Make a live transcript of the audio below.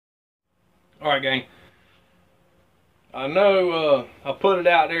Alright, gang. I know I put it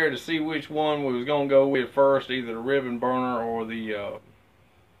out there to see which one we was going to go with first, either the ribbon burner or the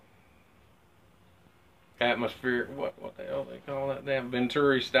atmospheric, what the hell they call that damn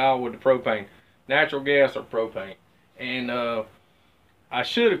Venturi style with the propane. Natural gas or propane. And I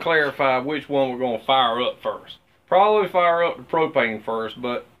should have clarified which one we're going to fire up first. Probably fire up the propane first,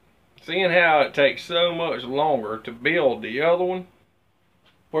 but seeing how it takes so much longer to build the other one,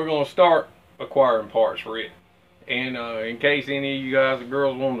 we're going to start acquiring parts for it. And in case any of you guys or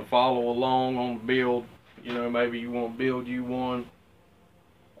girls want to follow along on the build, you know, maybe you want to build you one.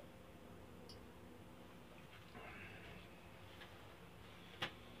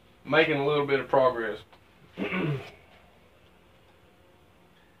 Making a little bit of progress.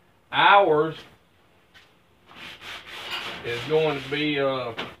 Ours is going to be,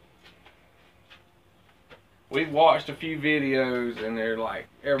 we've watched a few videos and they're like,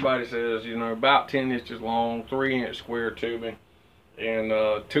 everybody says, you know, about 10 inches long, 3-inch square tubing, and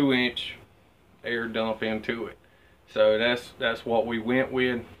 2-inch air dump into it. So that's what we went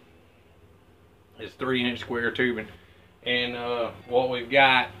with, is 3-inch square tubing. And what we've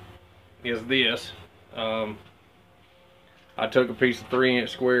got is this. I took a piece of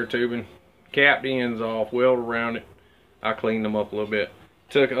 3-inch square tubing, capped the ends off, welded around it. I cleaned them up a little bit.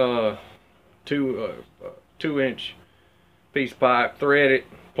 Took a 2-inch piece of pipe, thread it,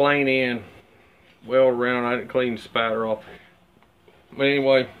 plain end, weld around. I didn't clean the spatter off. But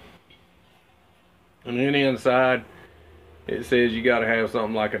anyway, on the inside, it says you got to have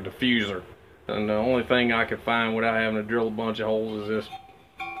something like a diffuser. And the only thing I could find without having to drill a bunch of holes is this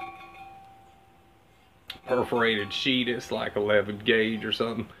perforated sheet. It's like 11 gauge or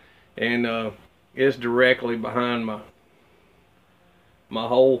something, and it's directly behind my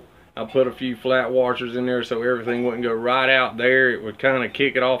hole. I put a few flat washers in there so everything wouldn't go right out there. It would kind of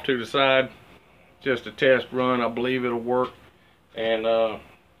kick it off to the side. Just a test run. I believe it'll work. And I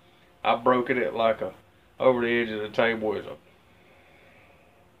broke it at like a over the edge of the table is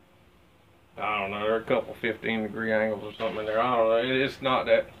I don't know, there are a couple 15-degree angles or something in there. I don't know. It's not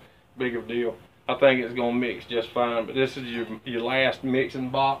that big of a deal. I think it's gonna mix just fine. But this is your last mixing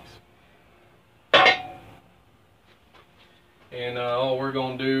box. And all we're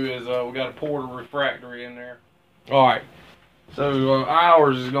gonna do is we got to pour the refractory in there. All right. So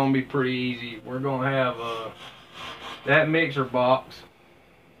ours is gonna be pretty easy. We're gonna have that mixer box,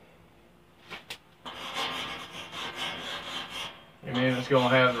 and then it's gonna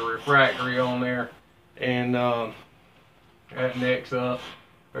have the refractory on there, and that next up,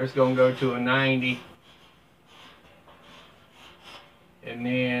 it's gonna go to a 90, and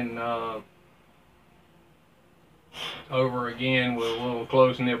then over again with a little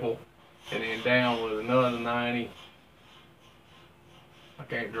close nipple, and then down with another 90. I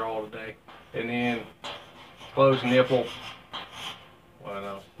can't draw today. And then close nipple. Well,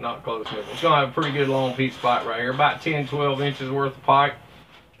 no, not close nipple. It's gonna have a pretty good long piece of pipe right here, about 10-12 inches worth of pipe,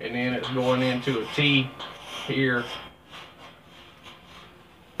 and then it's going into a T here,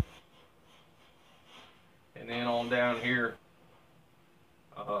 and then on down here,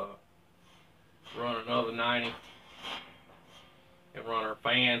 run another 90 and run our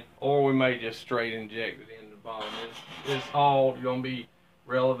fan, or we may just straight inject it in the bottom. It's all gonna be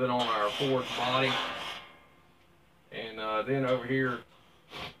relevant on our forged body. And then over here,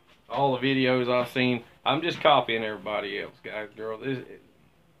 all the videos I've seen, I'm just copying everybody else, guys, girls.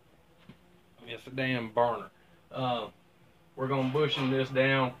 It's a damn burner. We're gonna bushing this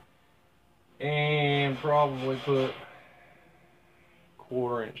down and probably put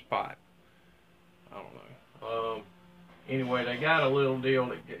 1/4-inch pipe. I don't know. Anyway, they got a little deal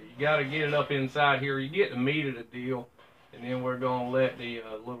that you got to get it up inside here. You get the meat of the deal, and then we're gonna let the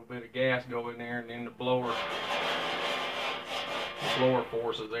little bit of gas go in there, and then the blower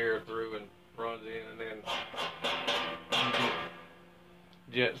forces air through and runs in, and then you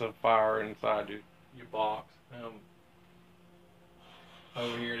get jets of fire inside your box.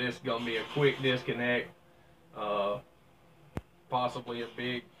 Over here, this is gonna be a quick disconnect, possibly a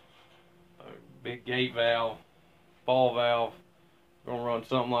big gate valve, ball valve. Gonna run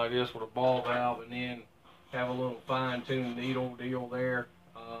something like this with a ball valve, and then have a little fine-tuned needle deal there.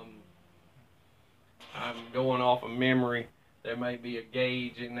 I'm going off of memory. There may be a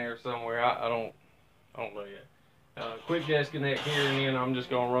gauge in there somewhere. I don't know yet. Quick disconnect here, and then I'm just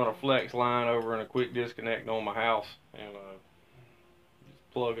gonna run a flex line over and a quick disconnect on my house, and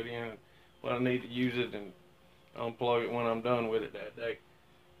just plug it in when I need to use it, and unplug it when I'm done with it that day.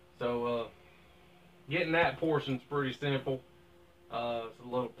 So getting that portion's pretty simple. It's a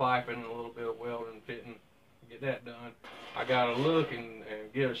little piping, a little bit of welding, fitting, get that done. I gotta look and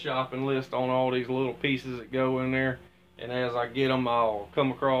get a shopping list on all these little pieces that go in there, and as I get them, I'll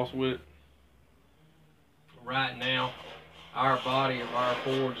come across with it. Right now, our body of our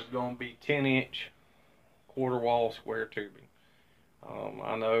forge is going to be 10-inch quarter wall square tubing.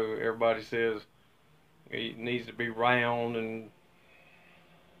 I know everybody says it needs to be round, and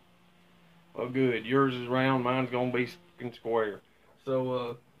well, good. Yours is round, mine's going to be square. So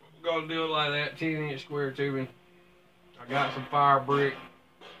we're going to do it like that, 10-inch square tubing. I got some fire brick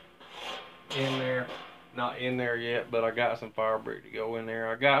in there. Not in there yet, but I got some fire brick to go in there.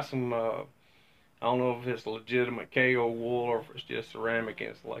 I got some, I don't know if it's legitimate KO wool or if it's just ceramic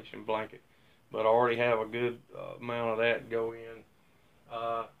insulation blanket, but I already have a good amount of that to go in.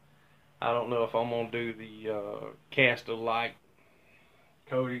 I don't know if I'm going to do the Cast-O-Lite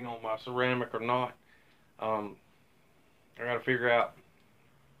coating on my ceramic or not. I got to figure out,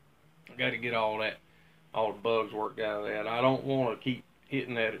 I got to get all the bugs worked out of that. I don't want to keep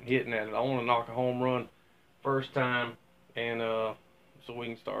hitting at it. I want to knock a home run first time, and so we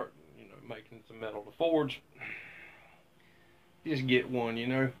can start, making some metal to forge. Just get one,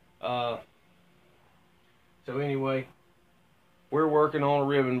 So anyway, we're working on a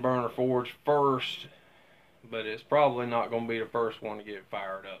ribbon burner forge first, but it's probably not going to be the first one to get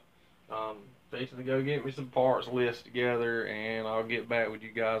fired up. Fixing to go get me some parts list together, and I'll get back with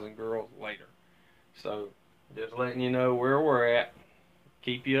you guys and girls later. So just letting you know where we're at,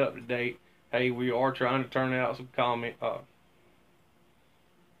 keep you up to date. Hey, we are trying to turn out some content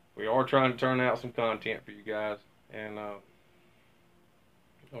for you guys, and I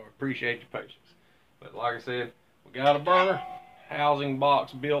appreciate your patience. But like I said, we got a burner housing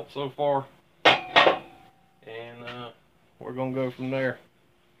box built so far, and we're gonna go from there.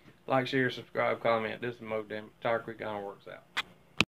 Like, share, subscribe, comment. This is Mo Tire Creek Ironworks out.